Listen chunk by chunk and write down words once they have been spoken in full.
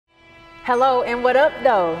Hello and what up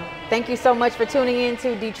though? Thank you so much for tuning in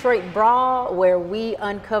to Detroit Brawl, where we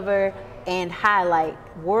uncover and highlight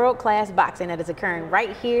world-class boxing that is occurring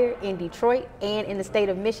right here in Detroit and in the state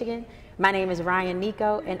of Michigan. My name is Ryan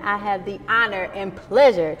Nico, and I have the honor and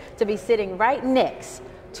pleasure to be sitting right next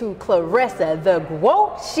to Claressa, the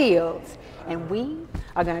GWOAT Shields. And we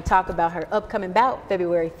are going to talk about her upcoming bout,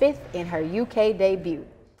 February 5th, in her UK debut.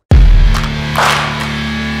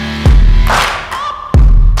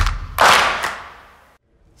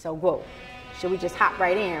 So, GWOAT, should we just hop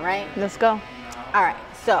right in, right? Let's go. All right,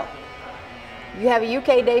 so you have a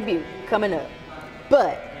UK debut coming up,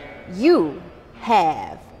 but you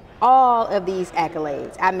have all of these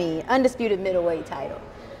accolades. I mean, undisputed middleweight title,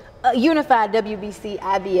 a unified WBC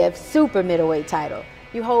IBF super middleweight title.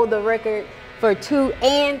 You hold the record for 2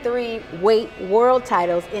 and 3 weight world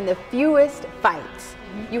titles in the fewest fights.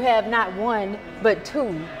 You have not 1, but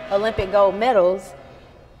 2 Olympic gold medals,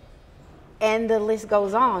 and the list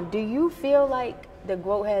goes on. Do you feel like the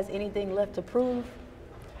GWOAT has anything left to prove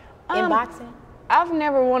in boxing? I've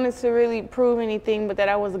never wanted to really prove anything but that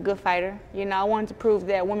I was a good fighter. You know, I wanted to prove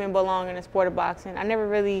that women belong in the sport of boxing. I never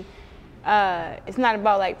really, it's not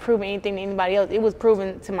about like proving anything to anybody else. It was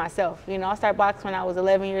proven to myself. You know, I started boxing when I was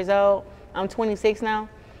 11 years old. I'm 26 now.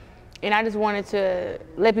 And I just wanted to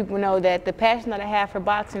let people know that the passion that I have for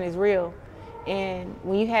boxing is real. And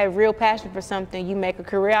when you have real passion for something, you make a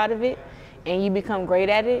career out of it and you become great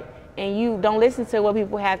at it. And you don't listen to what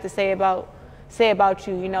people have to say about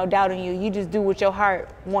you, you know, doubting you. You just do what your heart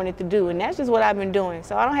wanted to do. And that's just what I've been doing.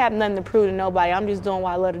 So I don't have nothing to prove to nobody. I'm just doing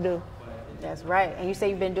what I love to do. That's right. And you say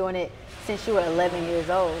you've been doing it since you were 11 years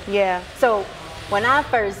old. Yeah. So when I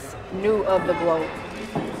first knew of the GWOAT,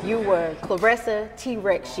 you were Claressa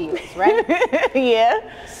T-Rex Shields, right?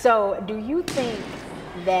 Yeah. So do you think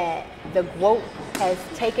that the GWOAT has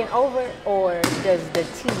taken over, or does the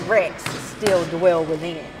T-Rex still dwell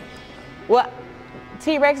within? Well,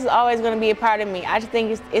 T-Rex is always going to be a part of me. I just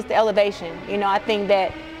think it's the elevation. You know, I think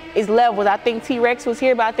that it's levels. I think T-Rex was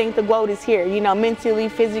here, but I think the GWOAT is here. You know, mentally,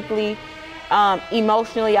 physically,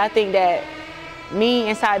 emotionally. I think that me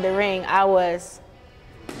inside the ring, I was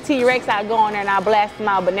T-Rex. I'd go in there and I blast them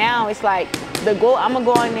out. But now it's like the GWOAT. I'm gonna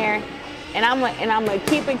go in there and I'm gonna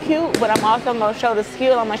keep it cute, but I'm also gonna show the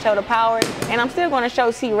skill. I'm gonna show the power, and I'm still gonna show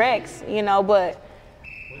T-Rex. You know, but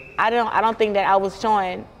I don't think that I was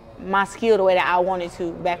showing my skill the way that I wanted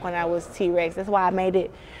to back when I was T-Rex. That's why I made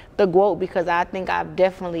it the GWOAT, because I think I've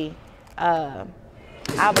definitely I've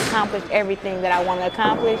accomplished everything that I want to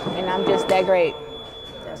accomplish, and I'm just that great.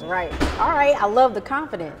 That's right. All right, I love the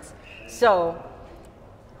confidence. So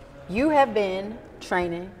you have been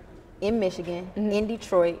training in Michigan, in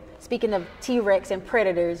Detroit. Speaking of T-Rex and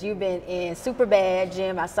Predators, you've been in super bad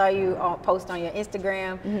gym. I saw you post on your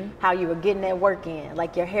Instagram how you were getting that work in.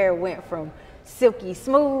 Like your hair went from silky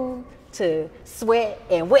smooth to sweat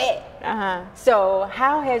and wet. So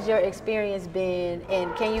how has your experience been,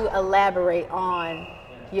 and can you elaborate on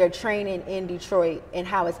your training in Detroit and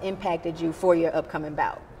how it's impacted you for your upcoming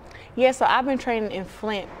bout? Yeah, so I've been training in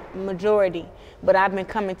Flint majority, but I've been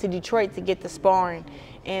coming to Detroit to get the sparring.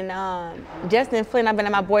 And just in Flint, I've been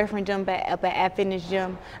at my boyfriend gym up at Fitness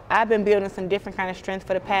Gym. I've been building some different kind of strength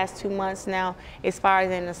for the past 2 months now, as far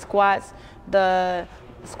as in the squats, the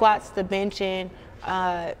benching,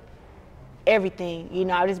 everything. You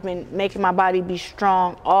know, I've just been making my body be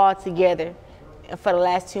strong all together for the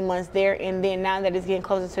last 2 months there. And then now that it's getting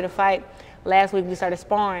closer to the fight, last week we started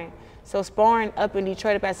sparring. So sparring up in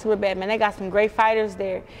Detroit up at Superbad, man, they got some great fighters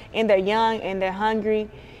there, and they're young and they're hungry,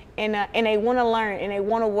 and they want to learn and they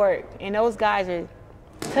want to work, and those guys are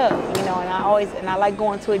tough, you know. And I like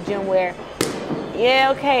going to a gym where,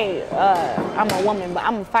 yeah, okay, I'm a woman, but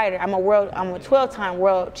I'm a fighter. I'm a 12-time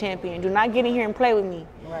world champion. Do not get in here and play with me.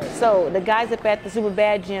 Right. So the guys up at the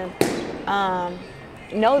Superbad gym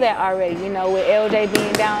know that already, you know, with LJ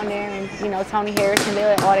being down there, and, you know, Tony Harrison, they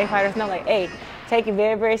let all their fighters know, like, hey, take it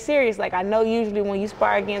very, very serious. Like, I know usually when you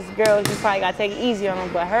spar against girls, you probably got to take it easy on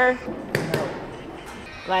them, but her,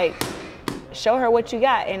 like, show her what you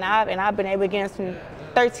got. And I've been able to get some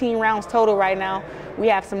 13 rounds total right now. We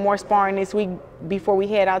have some more sparring this week before we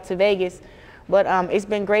head out to Vegas. But it's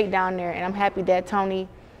been great down there, and I'm happy that Tony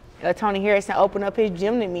Harrison opened up his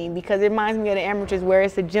gym to me, because it reminds me of the amateurs, where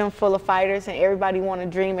it's a gym full of fighters and everybody want to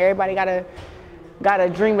dream. Everybody got a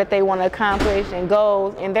dream that they want to accomplish and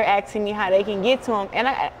goals, and they're asking me how they can get to them. And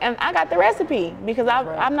I got the recipe, because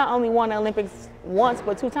I've not only won the Olympics once,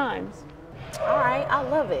 but 2 times. All right, I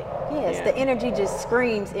love it. Yes, yeah. The energy just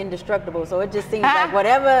screams indestructible. So it just seems like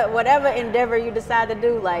whatever endeavor you decide to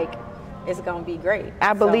do, like, it's gonna be great.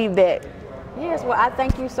 I believe that. Yes, well, I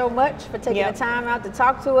thank you so much for taking Yep. the time out to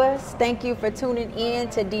talk to us. Thank you for tuning in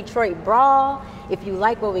to Detroit Brawl. If you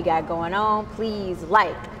like what we got going on, please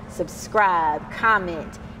like, subscribe,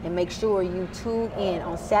 comment, and make sure you tune in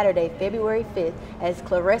on Saturday, February 5th, as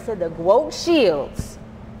Claressa the Gwoke Shields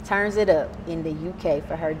turns it up in the UK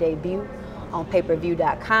for her debut on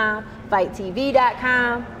payperview.com,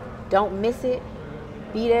 fighttv.com. Don't miss it.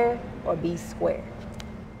 Be there or be square.